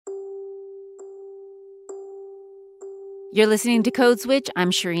You're listening to Code Switch.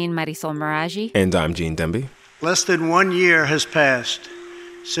 I'm Shireen Marisol Meraji. And I'm Gene Demby. Less than 1 year has passed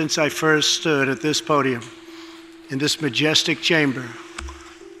since I first stood at this podium in this majestic chamber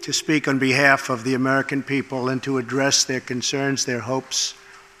to speak on behalf of the American people and to address their concerns, their hopes,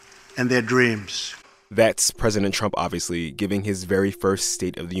 and their dreams. That's President Trump, obviously, giving his very first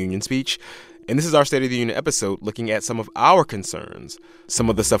State of the Union speech. And this is our State of the Union episode looking at some of our concerns, some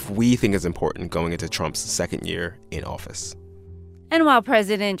of the stuff we think is important going into Trump's second year in office. And while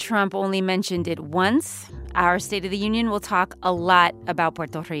President Trump only mentioned it once, our State of the Union will talk a lot about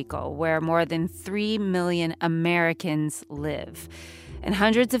Puerto Rico, where more than 3 million Americans live. And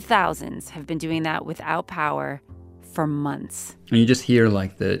hundreds of thousands have been doing that without power for months. And you just hear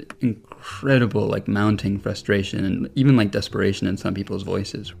the incredible mounting frustration and even desperation in some people's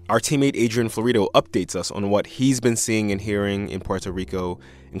voices. Our teammate Adrian Florido updates us on what he's been seeing and hearing in Puerto Rico,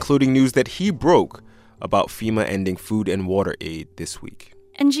 including news that he broke about FEMA ending food and water aid this week.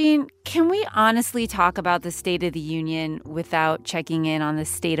 And Gene, can we honestly talk about the State of the Union without checking in on the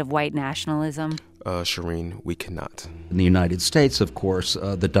state of white nationalism? Shireen, we cannot. In the United States, of course,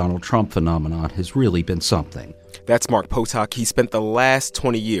 the Donald Trump phenomenon has really been something. That's Mark Potok. He spent the last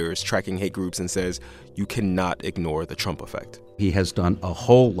 20 years tracking hate groups and says you cannot ignore the Trump effect. He has done a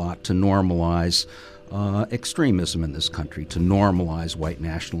whole lot to normalize extremism in this country, to normalize white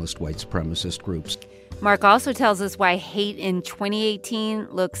nationalist, white supremacist groups. Mark also tells us why hate in 2018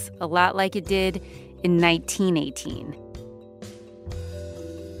 looks a lot like it did in 1918.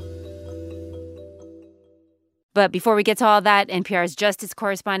 But before we get to all that, NPR's justice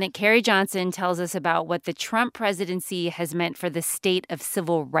correspondent Carrie Johnson tells us about what the Trump presidency has meant for the state of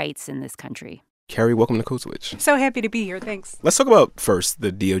civil rights in this country. Carrie, welcome to Code Switch. So happy to be here. Thanks. Let's talk about, first, the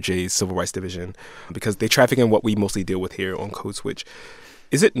DOJ's Civil Rights Division, because they traffic in what we mostly deal with here on Code Switch.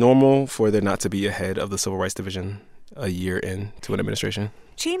 Is it normal for there not to be a head of the Civil Rights Division a year into an administration?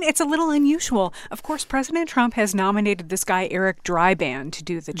 Gene, it's a little unusual. Of course, President Trump has nominated this guy, Eric Dreiband, to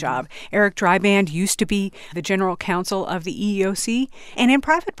do the job. Eric Dreiband used to be the general counsel of the EEOC, and in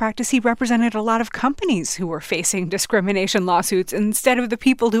private practice, he represented a lot of companies who were facing discrimination lawsuits instead of the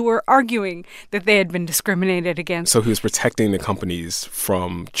people who were arguing that they had been discriminated against. So he was protecting the companies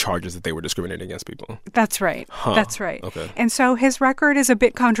from charges that they were discriminating against people. That's right. Huh. That's right. Okay. And so his record is a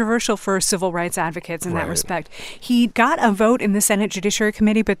bit controversial for civil rights advocates in that respect. He got a vote in the Senate Judiciary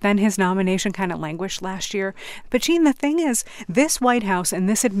Committee, but then his nomination kind of languished last year. But, Gene, the thing is, this White House and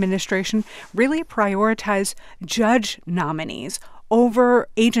this administration really prioritize judge nominees over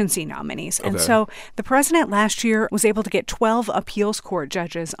agency nominees. And so the president last year was able to get 12 appeals court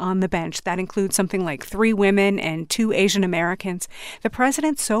judges on the bench. That includes something like 3 women and 2 Asian Americans. The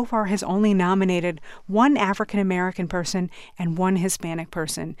president so far has only nominated 1 African American person and 1 Hispanic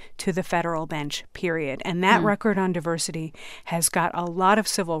person to the federal bench, period. And that record on diversity has got a lot of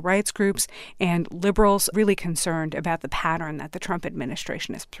civil rights groups and liberals really concerned about the pattern that the Trump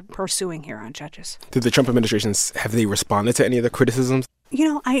administration is pursuing here on judges. Did the Trump administration, have they responded to any of the criticisms? You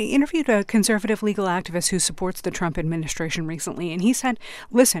know, I interviewed a conservative legal activist who supports the Trump administration recently, and he said,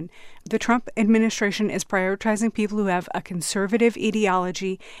 listen, the Trump administration is prioritizing people who have a conservative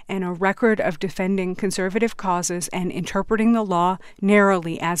ideology and a record of defending conservative causes and interpreting the law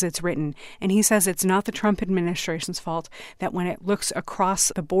narrowly as it's written. And he says it's not the Trump administration's fault that when it looks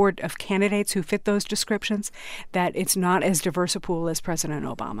across the board of candidates who fit those descriptions, that it's not as diverse a pool as President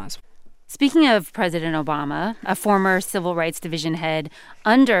Obama's. Speaking of President Obama, a former Civil Rights Division head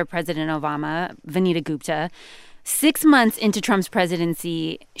under President Obama, Vanita Gupta, 6 months into Trump's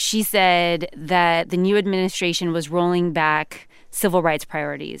presidency, she said that the new administration was rolling back civil rights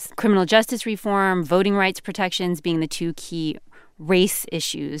priorities, criminal justice reform, voting rights protections being the 2 key race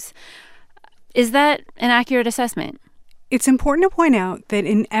issues. Is that an accurate assessment? It's important to point out that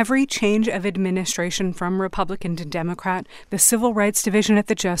in every change of administration from Republican to Democrat, the Civil Rights Division at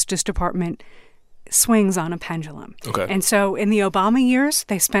the Justice Department swings on a pendulum. Okay. And so in the Obama years,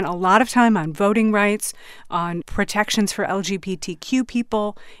 they spent a lot of time on voting rights, on protections for LGBTQ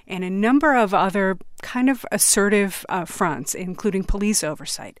people, and a number of other kind of assertive fronts, including police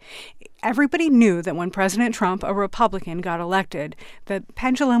oversight. Everybody knew that when President Trump, a Republican, got elected, the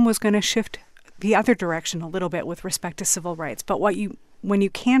pendulum was going to shift the other direction a little bit with respect to civil rights. But when you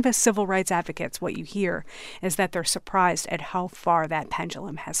canvass civil rights advocates, what you hear is that they're surprised at how far that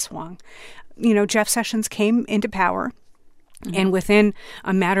pendulum has swung. You know, Jeff Sessions came into power, and within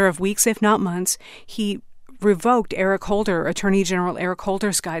a matter of weeks, if not months, he revoked Eric Holder, Attorney General Eric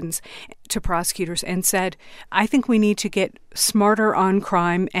Holder's guidance to prosecutors and said, I think we need to get smarter on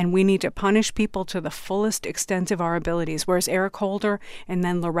crime and we need to punish people to the fullest extent of our abilities. Whereas Eric Holder and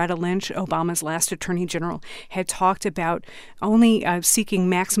then Loretta Lynch, Obama's last attorney general, had talked about only seeking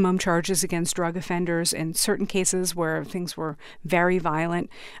maximum charges against drug offenders in certain cases where things were very violent.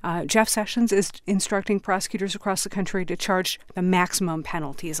 Jeff Sessions is instructing prosecutors across the country to charge the maximum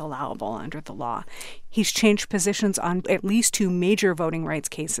penalties allowable under the law. He's changed positions on at least 2 major voting rights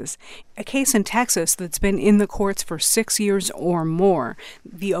cases. A case in Texas that's been in the courts for 6 years or more.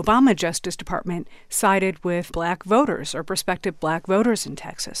 The Obama Justice Department sided with black voters or prospective black voters in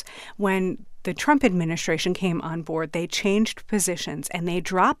Texas. When the Trump administration came on board, they changed positions and they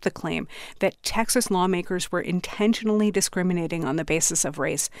dropped the claim that Texas lawmakers were intentionally discriminating on the basis of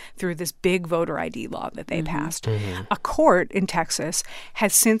race through this big voter ID law that they passed. A court in Texas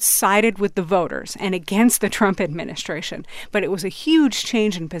has since sided with the voters and against the Trump administration, but it was a huge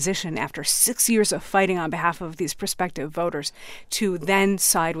change in position after 6 years of fighting on behalf of these prospective voters to then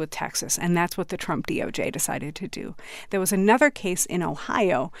side with Texas, and that's what the Trump DOJ decided to do. There was another case in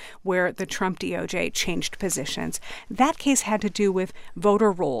Ohio where the Trump DOJ changed positions. That case had to do with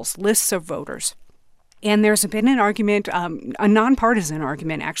voter rolls, lists of voters. And there's been an argument, a nonpartisan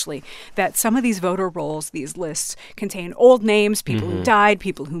argument, actually, that some of these voter rolls, these lists, contain old names, people who died,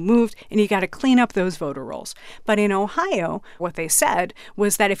 people who moved, and you got to clean up those voter rolls. But in Ohio, what they said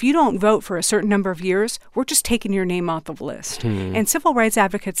was that if you don't vote for a certain number of years, we're just taking your name off the list. And civil rights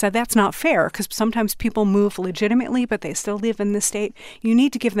advocates said that's not fair because sometimes people move legitimately, but they still live in the state. You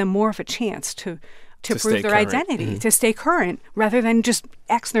need to give them more of a chance to prove their identity, to stay current, rather than just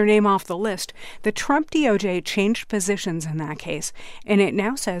X their name off the list. The Trump DOJ changed positions in that case, and it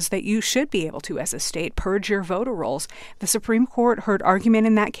now says that you should be able to, as a state, purge your voter rolls. The Supreme Court heard argument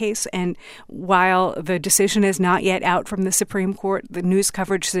in that case, and while the decision is not yet out from the Supreme Court, the news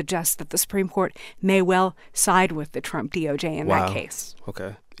coverage suggests that the Supreme Court may well side with the Trump DOJ in that case.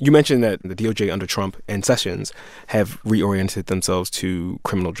 Okay. You mentioned that the DOJ under Trump and Sessions have reoriented themselves to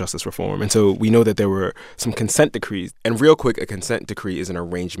criminal justice reform. And so we know that there were some consent decrees. And real quick, a consent decree is an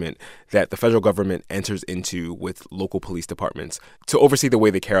arrangement that the federal government enters into with local police departments to oversee the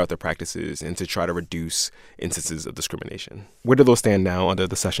way they carry out their practices and to try to reduce instances of discrimination. Where do those stand now under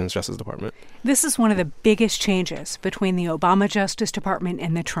the Sessions Justice Department? This is one of the biggest changes between the Obama Justice Department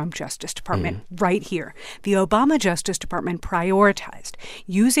and the Trump Justice Department right here. The Obama Justice Department prioritized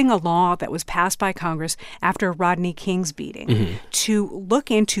using a law that was passed by Congress after Rodney King's beating to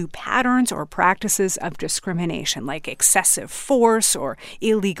look into patterns or practices of discrimination, like excessive force or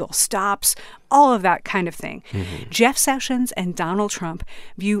illegal stops, all of that kind of thing. Jeff Sessions and Donald Trump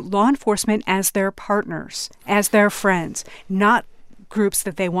view law enforcement as their partners, as their friends, not groups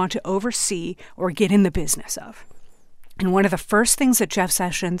that they want to oversee or get in the business of. And one of the first things that Jeff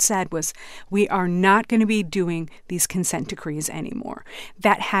Sessions said was, we are not going to be doing these consent decrees anymore.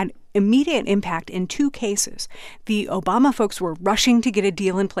 That had immediate impact in 2 cases. The Obama folks were rushing to get a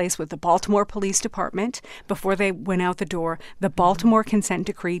deal in place with the Baltimore Police Department before they went out the door. The Baltimore consent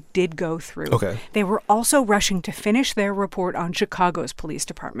decree did go through. Okay. They were also rushing to finish their report on Chicago's police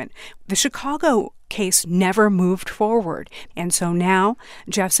department. The Chicago case never moved forward. And so now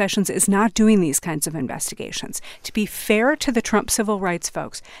Jeff Sessions is not doing these kinds of investigations. To be fair to the Trump civil rights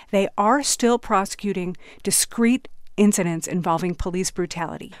folks, they are still prosecuting discrete incidents involving police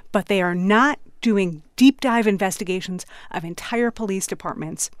brutality, but they are not doing deep dive investigations of entire police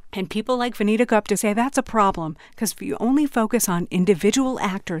departments. And people like Vanita Gupta say that's a problem because if you only focus on individual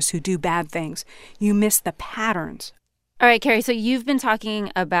actors who do bad things, you miss the patterns. All right, Carrie, so you've been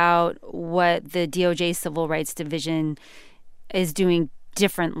talking about what the DOJ Civil Rights Division is doing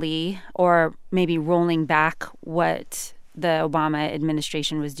differently, or maybe rolling back what the Obama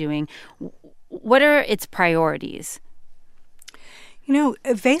administration was doing. What are its priorities? You know,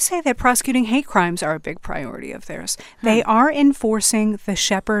 they say that prosecuting hate crimes are a big priority of theirs. They are enforcing the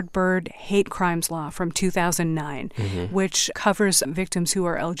Shepard-Byrd hate crimes law from 2009, which covers victims who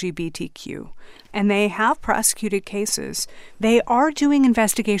are LGBTQ. And they have prosecuted cases. They are doing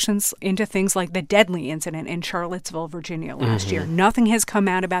investigations into things like the deadly incident in Charlottesville, Virginia last year. Nothing has come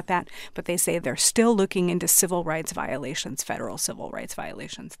out about that, but they say they're still looking into civil rights violations, federal civil rights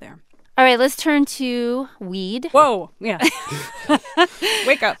violations there. All right, let's turn to weed. Whoa, yeah.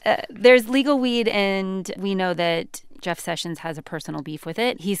 Wake up. There's legal weed, and we know that Jeff Sessions has a personal beef with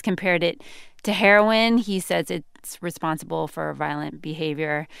it. He's compared it to heroin. He says it's responsible for violent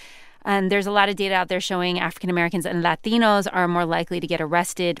behavior. And there's a lot of data out there showing African Americans and Latinos are more likely to get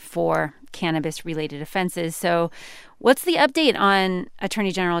arrested for cannabis-related offenses. So what's the update on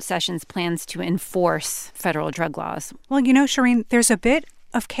Attorney General Sessions' plans to enforce federal drug laws? Well, you know, Shireen, there's a bit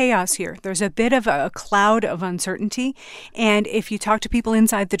of chaos here. There's a bit of a cloud of uncertainty. And if you talk to people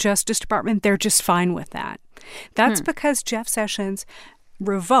inside the Justice Department, they're just fine with that. That's because Jeff Sessions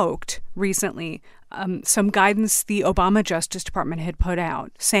revoked recently some guidance the Obama Justice Department had put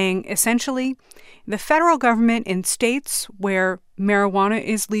out, saying essentially the federal government in states where marijuana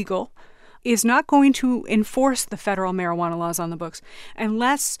is legal is not going to enforce the federal marijuana laws on the books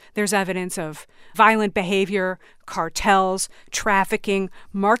unless there's evidence of violent behavior, cartels, trafficking,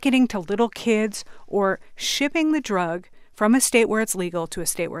 marketing to little kids, or shipping the drug from a state where it's legal to a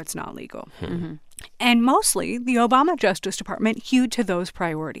state where it's not legal. And mostly, the Obama Justice Department hewed to those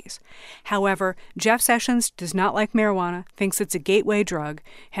priorities. However, Jeff Sessions does not like marijuana, thinks it's a gateway drug,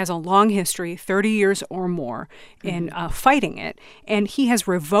 has a long history, 30 years or more, in fighting it, and he has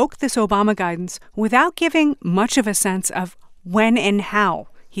revoked this Obama guidance without giving much of a sense of when and how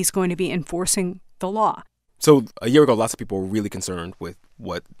he's going to be enforcing the law. So a year ago, lots of people were really concerned with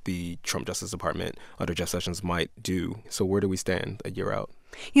what the Trump Justice Department under Jeff Sessions might do. So where do we stand a year out?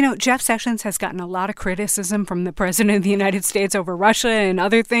 You know, Jeff Sessions has gotten a lot of criticism from the President of the United States over Russia and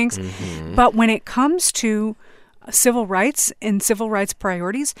other things. But when it comes to civil rights and civil rights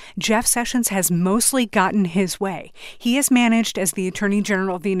priorities, Jeff Sessions has mostly gotten his way. He has managed, as the Attorney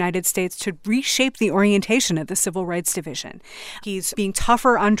General of the United States, to reshape the orientation of the Civil Rights Division. He's being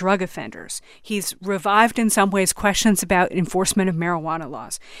tougher on drug offenders. He's revived, in some ways, questions about enforcement of marijuana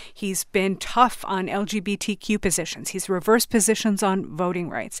laws. He's been tough on LGBTQ positions. He's reversed positions on voting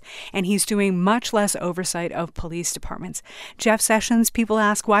rights. And he's doing much less oversight of police departments. Jeff Sessions, people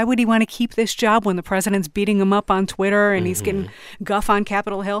ask, why would he want to keep this job when the president's beating him up on Twitter and he's getting guff on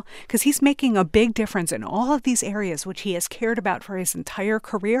Capitol Hill? Because he's making a big difference in all of these areas which he has cared about for his entire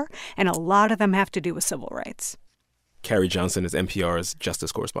career, and a lot of them have to do with civil rights. Carrie Johnson is NPR's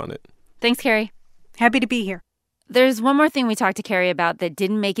justice correspondent. Thanks, Carrie. Happy to be here. There's one more thing we talked to Carrie about that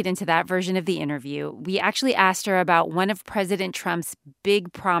didn't make it into that version of the interview. We actually asked her about one of President Trump's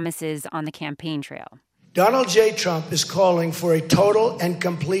big promises on the campaign trail. Donald J. Trump is calling for a total and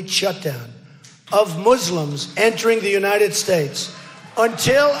complete shutdown of Muslims entering the United States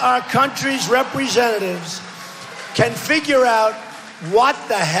until our country's representatives can figure out what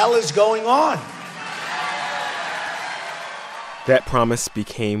the hell is going on. That promise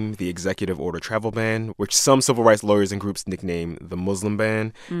became the executive order travel ban, which some civil rights lawyers and groups nickname the Muslim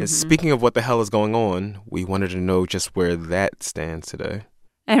ban. And speaking of what the hell is going on, we wanted to know just where that stands today.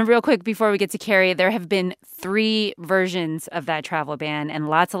 And real quick, before we get to Carrie, there have been 3 versions of that travel ban and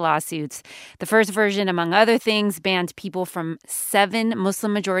lots of lawsuits. The first version, among other things, banned people from 7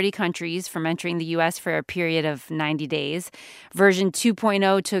 Muslim-majority countries from entering the U.S. for a period of 90 days. Version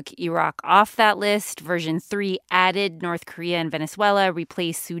 2.0 took Iraq off that list. Version 3 added North Korea and Venezuela,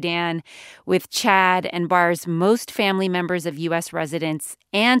 replaced Sudan with Chad, and bars most family members of U.S. residents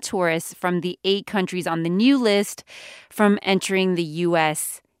and tourists from the 8 countries on the new list from entering the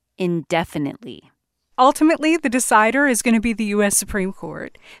U.S. indefinitely. Ultimately, the decider is going to be the U.S. Supreme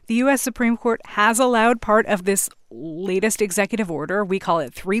Court. The U.S. Supreme Court has allowed part of this latest executive order, we call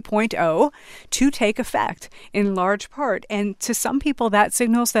it 3.0, to take effect in large part. And to some people, that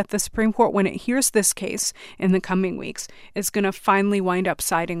signals that the Supreme Court, when it hears this case in the coming weeks, is going to finally wind up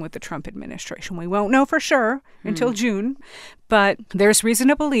siding with the Trump administration. We won't know for sure until June, but there's reason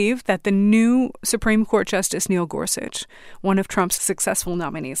to believe that the new Supreme Court Justice Neil Gorsuch, one of Trump's successful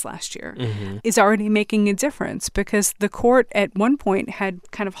nominees last year, is already making a difference, because the court at one point had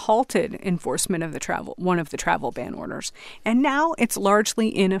kind of halted enforcement of one of the travel ban orders, and now it's largely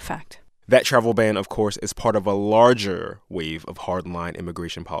in effect. That travel ban, of course, is part of a larger wave of hardline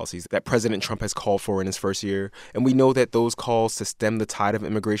immigration policies that President Trump has called for in his first year, and we know that those calls to stem the tide of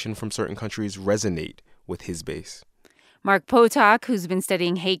immigration from certain countries resonate with his base. Mark Potok, who's been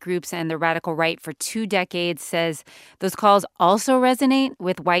studying hate groups and the radical right for 2 decades, says those calls also resonate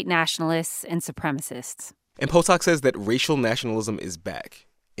with white nationalists and supremacists. And Potok says that racial nationalism is back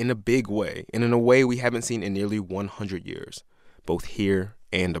in a big way, and in a way we haven't seen in nearly 100 years, both here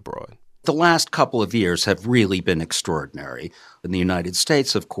and abroad. The last couple of years have really been extraordinary. In the United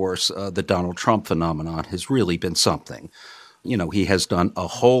States, of course, the Donald Trump phenomenon has really been something. You know, he has done a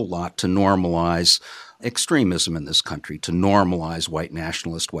whole lot to normalize extremism in this country, to normalize white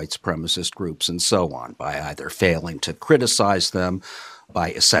nationalist, white supremacist groups, and so on, by either failing to criticize them,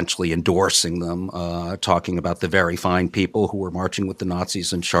 by essentially endorsing them, talking about the very fine people who were marching with the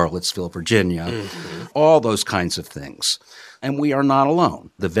Nazis in Charlottesville, Virginia, all those kinds of things. And we are not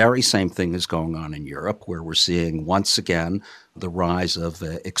alone. The very same thing is going on in Europe, where we're seeing once again the rise of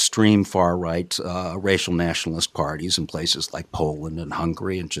extreme far-right racial nationalist parties in places like Poland and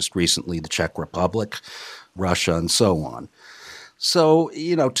Hungary, and just recently the Czech Republic, Russia, and so on. So,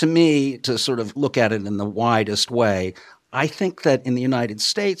 to me, to sort of look at it in the widest way, I think that in the United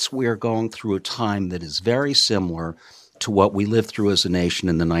States, we are going through a time that is very similar to what we lived through as a nation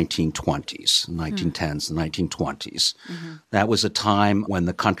in the 1920s, 1910s, the 1920s. Mm-hmm. That was a time when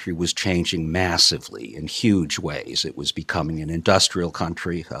the country was changing massively in huge ways. It was becoming an industrial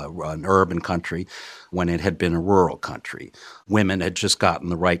country, an urban country, when it had been a rural country. Women had just gotten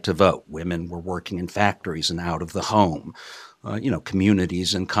the right to vote. Women were working in factories and out of the home.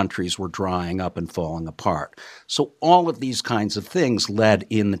 Communities and countries were drying up and falling apart. So all of these kinds of things led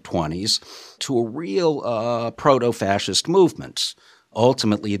in the 20s to a real proto-fascist movement.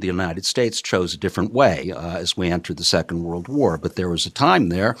 Ultimately, the United States chose a different way as we entered the Second World War. But there was a time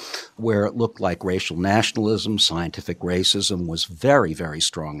there where it looked like racial nationalism, scientific racism was very, very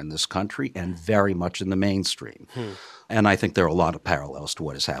strong in this country and very much in the mainstream. And I think there are a lot of parallels to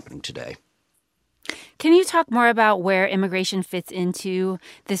what is happening today. Can you talk more about where immigration fits into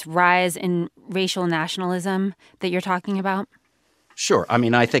this rise in racial nationalism that you're talking about? Sure.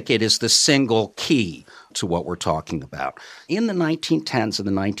 I think it is the single key to what we're talking about. In the 1910s and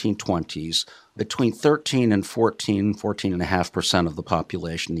the 1920s, between 13 and 14.5% of the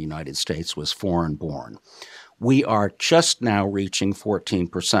population in the United States was foreign-born. We are just now reaching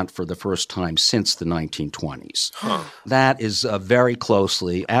 14% for the first time since the 1920s. That is very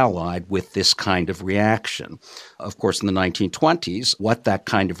closely allied with this kind of reaction. Of course, in the 1920s, what that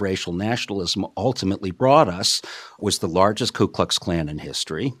kind of racial nationalism ultimately brought us was the largest Ku Klux Klan in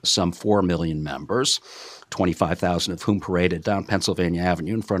history, some 4 million members, 25,000 of whom paraded down Pennsylvania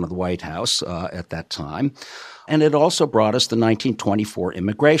Avenue in front of the White House at that time. And it also brought us the 1924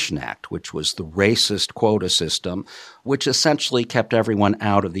 Immigration Act, which was the racist quota system, which essentially kept everyone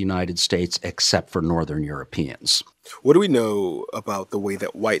out of the United States except for Northern Europeans. What do we know about the way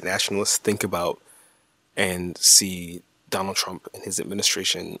that white nationalists think about and see Donald Trump and his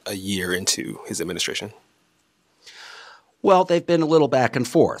administration a year into his administration? Well, they've been a little back and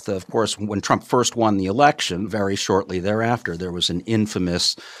forth. Of course, when Trump first won the election, very shortly thereafter, there was an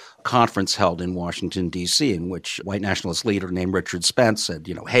infamous conference held in Washington, D.C., in which white nationalist leader named Richard Spence said,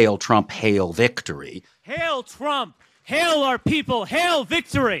 hail Trump, hail victory. Hail Trump, hail our people, hail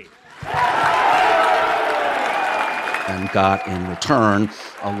victory. And got in return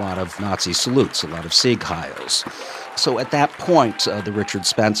a lot of Nazi salutes, a lot of Sieg Heils. So at that point, the Richard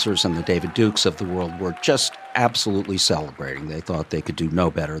Spencers and the David Dukes of the world were just absolutely celebrating. They thought they could do no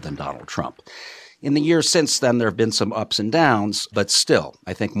better than Donald Trump. In the years since then, there have been some ups and downs, but still,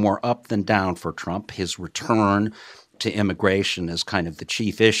 I think more up than down for Trump. His return to immigration is kind of the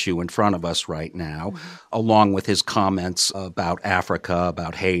chief issue in front of us right now, along with his comments about Africa,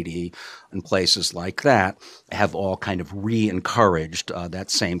 about Haiti, and places like that, have all kind of re-encouraged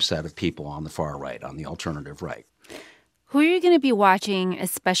that same set of people on the far right, on the alternative right. Who are you going to be watching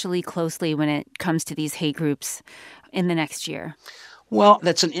especially closely when it comes to these hate groups in the next year? Well,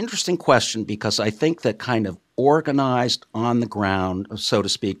 that's an interesting question because I think that kind of organized, on the ground, so to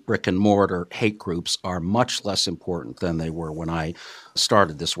speak, brick and mortar hate groups are much less important than they were when I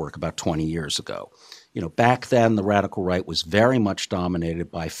started this work about 20 years ago. Back then, the radical right was very much dominated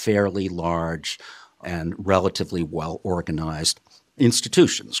by fairly large and relatively well-organized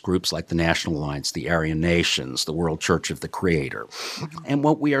institutions, groups like the National Alliance, the Aryan Nations, the World Church of the Creator. And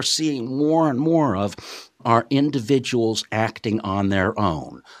what we are seeing more and more of are individuals acting on their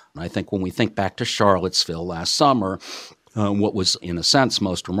own. And I think when we think back to Charlottesville last summer, what was, in a sense,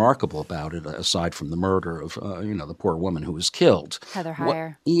 most remarkable about it, aside from the murder of, the poor woman who was killed. Heather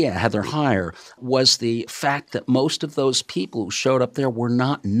Heyer. Heather Heyer, was the fact that most of those people who showed up there were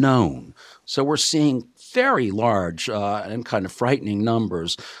not known. So we're seeing very large and kind of frightening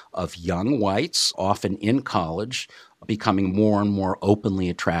numbers of young whites, often in college, becoming more and more openly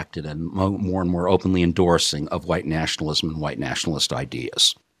attracted and more openly endorsing of white nationalism and white nationalist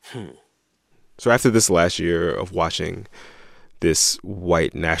ideas. So after this last year of watching this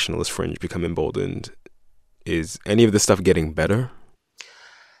white nationalist fringe become emboldened, is any of this stuff getting better?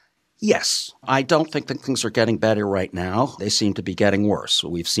 Yes. I don't think that things are getting better right now. They seem to be getting worse.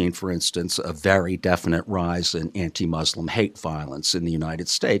 We've seen, for instance, a very definite rise in anti-Muslim hate violence in the United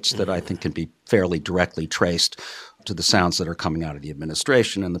States that I think can be fairly directly traced to the sounds that are coming out of the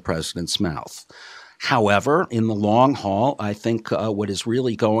administration and the president's mouth. However, in the long haul, I think what is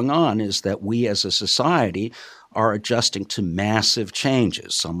really going on is that we as a society are adjusting to massive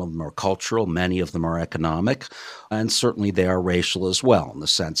changes. Some of them are cultural, many of them are economic, and certainly they are racial as well, in the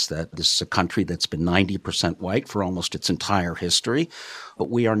sense that this is a country that's been 90% white for almost its entire history, but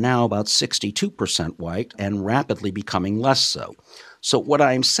we are now about 62% white and rapidly becoming less so. So what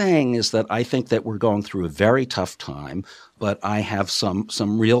I'm saying is that I think that we're going through a very tough time, but I have some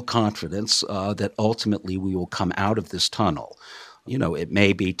real confidence that ultimately we will come out of this tunnel. You know, it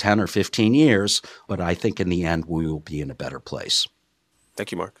may be 10 or 15 years, but I think in the end we will be in a better place.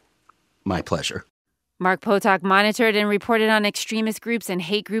 Thank you, Mark. My pleasure. Mark Potok monitored and reported on extremist groups and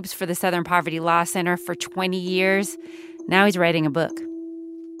hate groups for the Southern Poverty Law Center for 20 years. Now he's writing a book.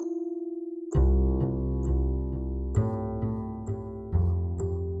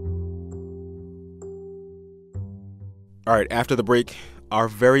 All right, after the break, our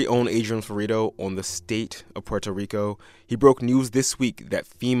very own Adrian Florido on the state of Puerto Rico. He broke news this week that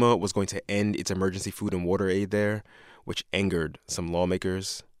FEMA was going to end its emergency food and water aid there, which angered some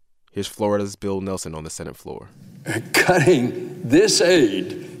lawmakers. Here's Florida's Bill Nelson on the Senate floor. Cutting this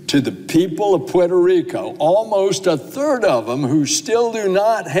aid to the people of Puerto Rico, almost a third of them who still do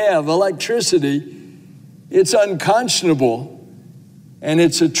not have electricity, it's unconscionable and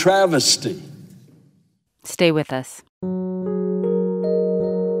it's a travesty. Stay with us.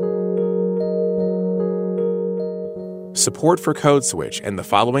 Support for Code Switch and the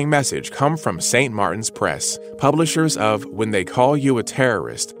following message come from St. Martin's Press, publishers of When They Call You a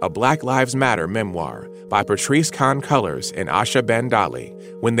Terrorist, a Black Lives Matter memoir by Patrice Khan Cullors and Asha Ben-Dali.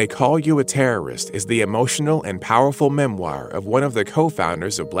 When They Call You a Terrorist is the emotional and powerful memoir of one of the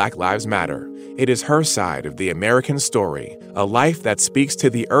co-founders of Black Lives Matter. It is her side of the American story, a life that speaks to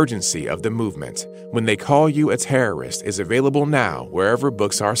the urgency of the movement. When They Call You a Terrorist is available now wherever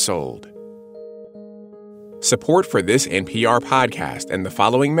books are sold. Support for this NPR podcast and the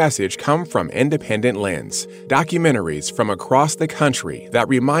following message come from Independent Lens, documentaries from across the country that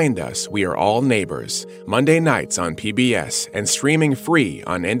remind us we are all neighbors. Monday nights on PBS and streaming free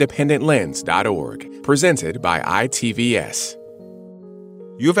on independentlens.org. Presented by ITVS.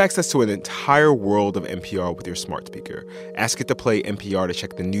 You have access to an entire world of NPR with your smart speaker. Ask it to play NPR to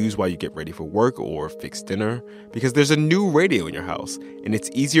check the news while you get ready for work or fix dinner, because there's a new radio in your house, and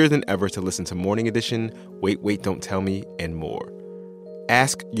it's easier than ever to listen to Morning Edition, Wait, Don't Tell Me, and more.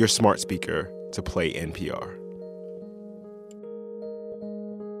 Ask your smart speaker to play NPR.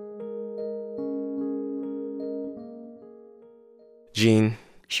 Gene.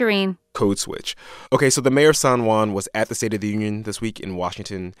 Shireen. Code Switch. Okay, so the mayor of San Juan was at the State of the Union this week in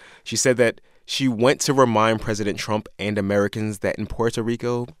Washington. She said that she went to remind President Trump and Americans that in Puerto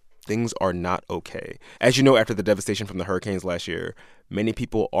Rico, things are not okay. As you know, after the devastation from the hurricanes last year, many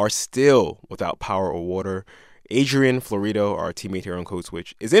people are still without power or water. Adrian Florido, our teammate here on Code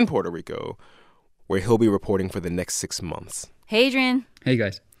Switch, is in Puerto Rico, where he'll be reporting for the next 6 months. Hey, Adrian. Hey,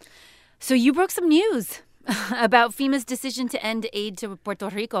 guys. So you broke some news about FEMA's decision to end aid to Puerto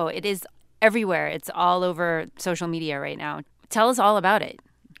Rico. It is everywhere. It's all over social media right now. Tell us all about it.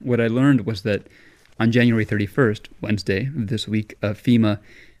 What I learned was that on January 31st, Wednesday of this week, FEMA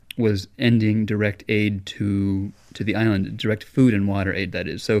was ending direct aid to the island, direct food and water aid, that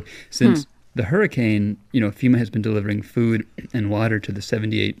is. So since the hurricane, FEMA has been delivering food and water to the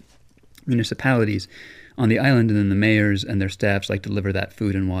 78 municipalities on the island, and then the mayors and their staffs deliver that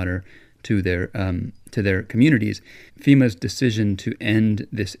food and water to their communities. FEMA's decision to end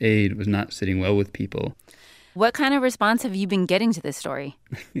this aid was not sitting well with people. What kind of response have you been getting to this story?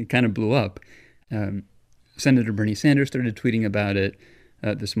 It kind of blew up. Senator Bernie Sanders started tweeting about it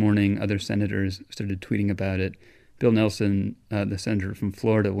this morning. Other senators started tweeting about it. Bill Nelson, the senator from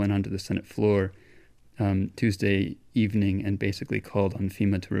Florida, went onto the Senate floor Tuesday evening and basically called on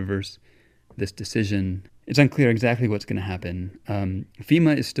FEMA to reverse this decision. It's unclear exactly what's going to happen.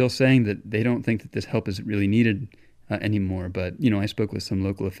 FEMA is still saying that they don't think that this help is really needed anymore. But, I spoke with some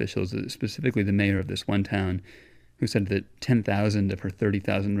local officials, specifically the mayor of this one town, who said that 10,000 of her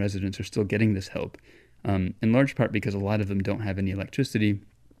 30,000 residents are still getting this help, in large part because a lot of them don't have any electricity,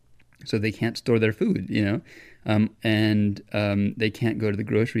 so they can't store their food, and they can't go to the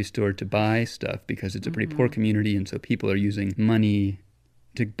grocery store to buy stuff because it's a pretty poor community, and so people are using money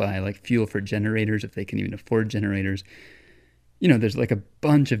to buy fuel for generators if they can even afford generators. There's a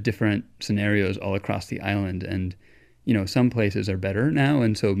bunch of different scenarios all across the island, and some places are better now,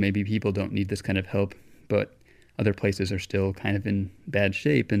 and so maybe people don't need this kind of help, but other places are still kind of in bad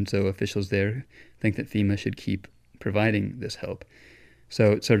shape, and so officials there think that FEMA should keep providing this help.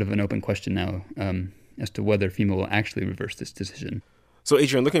 So it's sort of an open question now as to whether FEMA will actually reverse this decision. So,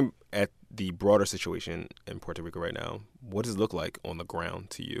 Adrian, looking at the broader situation in Puerto Rico right now, what does it look like on the ground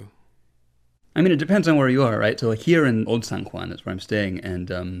to you? I mean, it depends on where you are, right? So, here in Old San Juan is where I'm staying,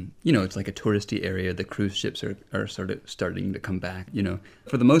 and, it's like a touristy area. The cruise ships are sort of starting to come back,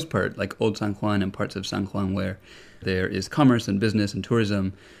 For the most part, Old San Juan and parts of San Juan where there is commerce and business and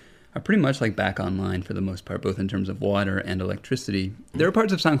tourism are pretty much like back online for the most part, both in terms of water and electricity. There are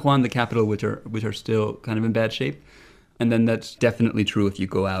parts of San Juan, the capital, which are still kind of in bad shape. And then that's definitely true if you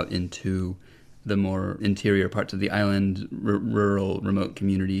go out into the more interior parts of the island, rural, remote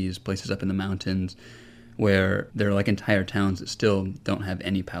communities, places up in the mountains, where there are like entire towns that still don't have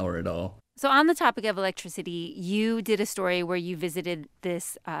any power at all. So on the topic of electricity, you did a story where you visited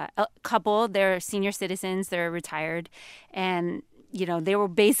this couple. They're senior citizens. They're retired. And, you know, they were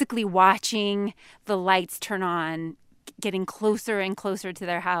basically watching the lights turn on, getting closer and closer to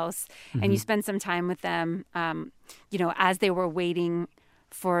their house. Mm-hmm. And you spent some time with them, you know, as they were waiting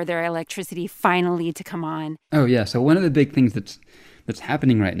for their electricity finally to come on. Oh, yeah. So one of the big things that's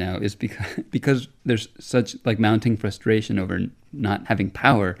happening right now is because there's such like mounting frustration over not having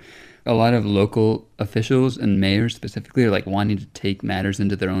power, a lot of local officials and mayors specifically are like wanting to take matters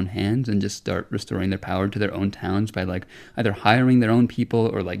into their own hands and just start restoring their power to their own towns by like either hiring their own people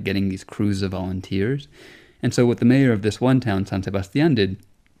or like getting these crews of volunteers. And so what the mayor of this one town, San Sebastián, did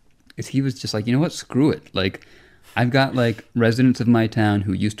is he was just like, you know what, screw it. Like, I've got like residents of my town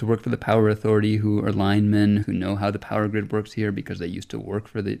who used to work for the power authority, who are linemen, who know how the power grid works here because they used to work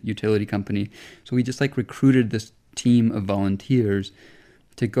for the utility company. So we just like recruited this team of volunteers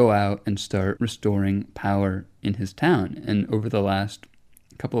to go out and start restoring power in his town. And over the last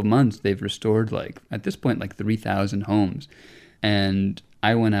couple of months, they've restored like, at this point, like 3,000 homes. And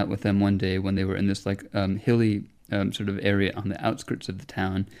I went out with them one day when they were in this like hilly sort of area on the outskirts of the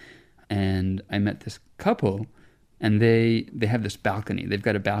town. And I met this couple. And they have this balcony. They've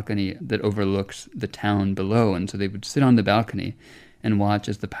got a balcony that overlooks the town below. And so they would sit on the balcony and watch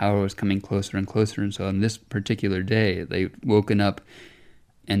as the power was coming closer and closer. And so on this particular day, they'd woken up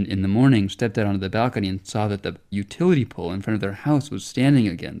and in the morning stepped out onto the balcony and saw that the utility pole in front of their house was standing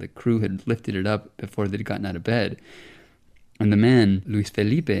again. The crew had lifted it up before they'd gotten out of bed. And the man, Luis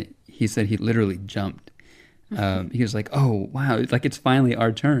Felipe, he said he literally jumped. He was like, oh, wow, it's like it's finally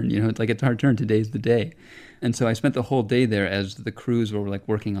our turn. You know, it's like it's our turn. Today's the day. And so I spent the whole day there as the crews were like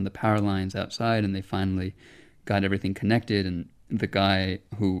working on the power lines outside, and they finally got everything connected. And the guy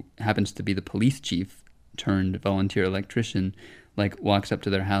who happens to be the police chief turned volunteer electrician like walks up to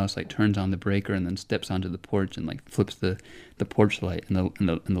their house, like turns on the breaker, and then steps onto the porch and like flips the porch light, and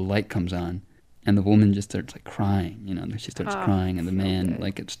the light comes on, and the woman just starts like crying. You know, she starts crying, and the man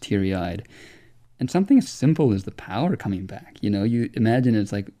like gets teary-eyed. And something as simple as the power coming back, you know, you imagine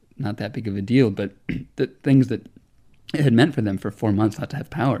it's like not that big of a deal, but the things that it had meant for them for 4 months not to have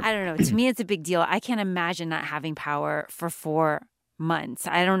power. I don't know. To me, it's a big deal. I can't imagine not having power for 4 months.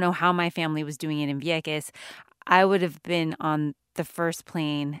 I don't know how my family was doing it in Vieques. I would have been on the first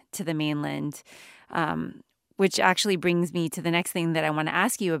plane to the mainland, which actually brings me to the next thing that I want to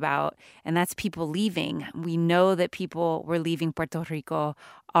ask you about, and that's people leaving. We know that people were leaving Puerto Rico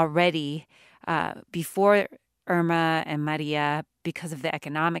already before Irma and Maria because of the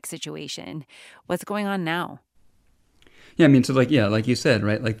economic situation. What's going on now? Yeah, I mean, so like you said,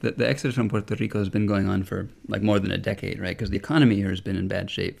 right? Like the exodus from Puerto Rico has been going on for like more than a decade, right? Because the economy here has been in bad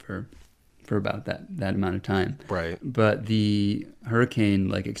shape for about that amount of time. Right. But the hurricane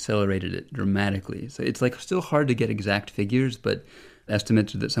like accelerated it dramatically. So it's like still hard to get exact figures, but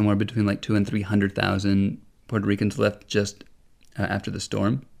estimates are that somewhere between like 200,000 and 300,000 Puerto Ricans left just after the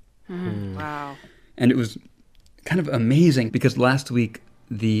storm. Mm-hmm. Wow. And it was kind of amazing because last week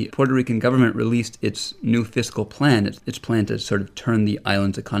the Puerto Rican government released its new fiscal plan, its plan to sort of turn the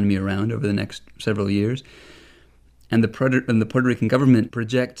island's economy around over the next several years. And the Puerto Rican government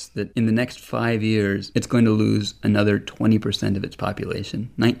projects that in the next 5 years, it's going to lose another 20% of its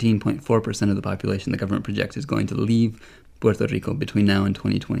population. 19.4% of the population the government projects is going to leave Puerto Rico between now and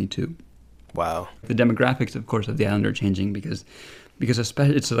 2022. Wow. The demographics, of course, of the island are changing because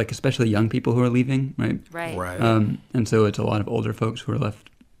it's like especially young people who are leaving, right? Right. And so it's a lot of older folks who are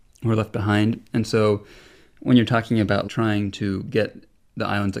left behind. And so when you're talking about trying to get the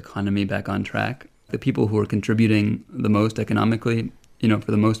island's economy back on track, the people who are contributing the most economically, you know,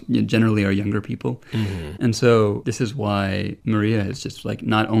 for the most, generally are younger people. Mm-hmm. And so this is why Maria has just like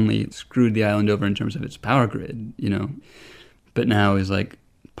not only screwed the island over in terms of its power grid, you know, but now is like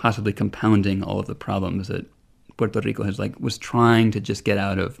possibly compounding all of the problems that Puerto Rico was trying to just get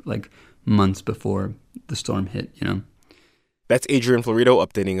out of like months before the storm hit, you know. That's Adrian Florido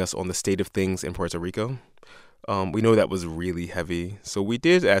updating us on the state of things in Puerto Rico. We know that was really heavy. So we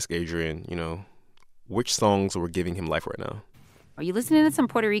did ask Adrian, you know, which songs were giving him life right now. Are you listening to some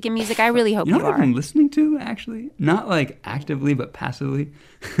Puerto Rican music? I really hope you are. You know what I'm listening to, actually? Not like actively, but passively.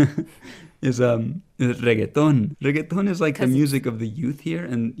 is reggaeton. Reggaeton is like the music of the youth here,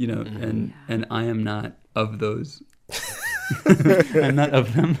 and you know, and I am not of those I'm not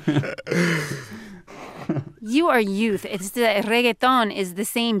of them. You are youth. It's the reggaeton is the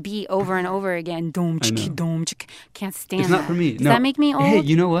same beat over and over again. Dom, chiki, dom, chiki. Can't stand It's not for me. Does that make me old? Hey,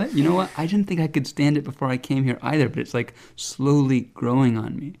 you know what? I didn't think I could stand it before I came here either, but it's like slowly growing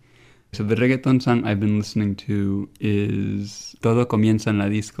on me. So the reggaeton song I've been listening to is Todo Comienza en la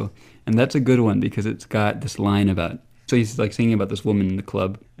Disco. And that's a good one because it's got this line about, so he's like singing about this woman in the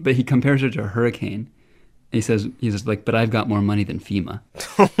club, but he compares her to a hurricane. And he says like, but I've got more money than FEMA.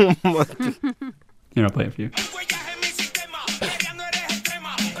 Here, I'll play it for you.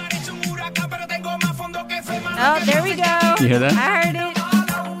 Oh, there we go. You hear that? I heard it.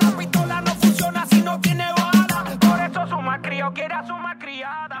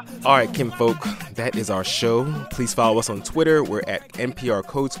 All right, kinfolk, that is our show. Please follow us on Twitter. We're at NPR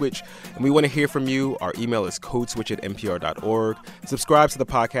Code Switch, and we want to hear from you. Our email is codeswitch@npr.org. Subscribe to the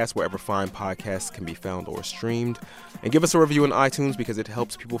podcast wherever fine podcasts can be found or streamed, and give us a review on iTunes because it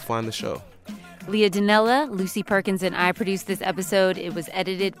helps people find the show. Leah Donnella, Lucy Perkins, and I produced this episode. It was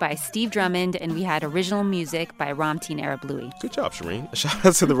edited by Steve Drummond, and we had original music by Ramtin Arablouei. Good job, Shireen. A shout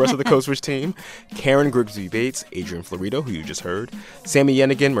out to the rest of the Code Switch team. Karen Grigsby Bates, Adrian Florido, who you just heard, Sammy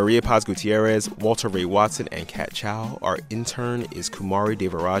Yenigan, Maria Paz Gutierrez, Walter Ray Watson, and Kat Chow. Our intern is Kumari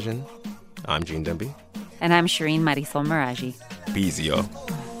Devarajan. I'm Gene Demby. And I'm Shireen Marisol Meraji. Be easy, y'all.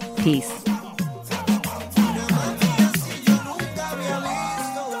 Peace.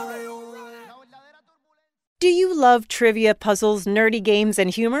 Do you love trivia, puzzles, nerdy games, and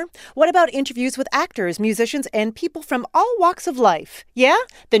humor? What about interviews with actors, musicians, and people from all walks of life? Yeah?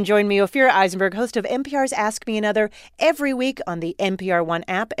 Then join me, Ophira Eisenberg, host of NPR's Ask Me Another, every week on the NPR One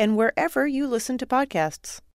app and wherever you listen to podcasts.